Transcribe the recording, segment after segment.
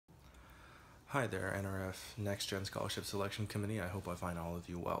Hi there, NRF Next Gen Scholarship Selection Committee. I hope I find all of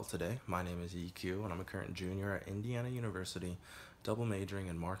you well today. My name is EQ, and I'm a current junior at Indiana University, double majoring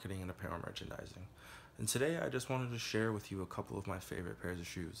in marketing and apparel merchandising. And today I just wanted to share with you a couple of my favorite pairs of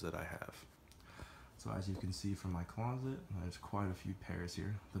shoes that I have. So as you can see from my closet, there's quite a few pairs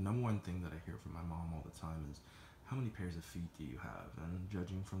here. The number one thing that I hear from my mom all the time is, how many pairs of feet do you have? And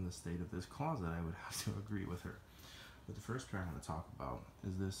judging from the state of this closet, I would have to agree with her. But the first pair I'm going to talk about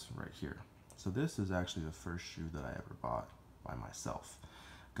is this right here. So this is actually the first shoe that I ever bought by myself.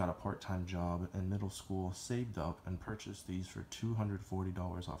 Got a part-time job in middle school, saved up, and purchased these for $240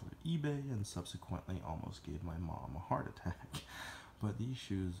 off of eBay, and subsequently almost gave my mom a heart attack. But these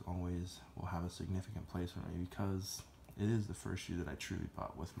shoes always will have a significant place for me because it is the first shoe that I truly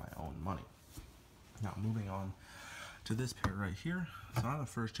bought with my own money. Now moving on to this pair right here. So I'm a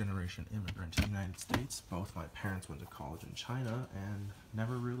first generation immigrant to the United States. Both my parents went to college in China and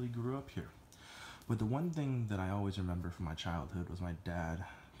never really grew up here. But the one thing that I always remember from my childhood was my dad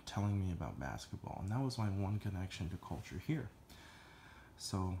telling me about basketball, and that was my one connection to culture here.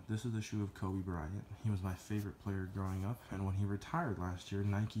 So this is the shoe of Kobe Bryant. He was my favorite player growing up, and when he retired last year,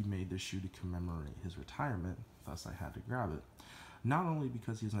 Nike made this shoe to commemorate his retirement, thus I had to grab it. Not only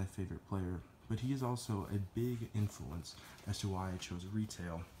because he's my favorite player, but he is also a big influence as to why I chose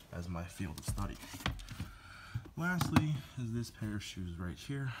retail as my field of study. Lastly is this pair of shoes right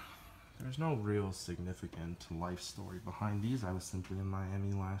here. There's no real significant life story behind these. I was simply in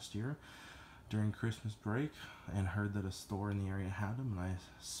Miami last year during Christmas break and heard that a store in the area had them, and I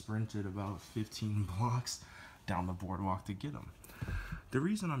sprinted about 15 blocks down the boardwalk to get them. The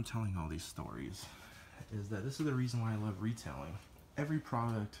reason I'm telling all these stories is that this is the reason why I love retailing. Every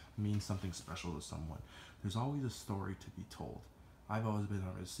product means something special to someone. There's always a story to be told. I've always been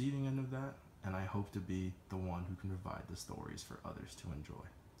on the receiving end of that, and I hope to be the one who can provide the stories for others to enjoy.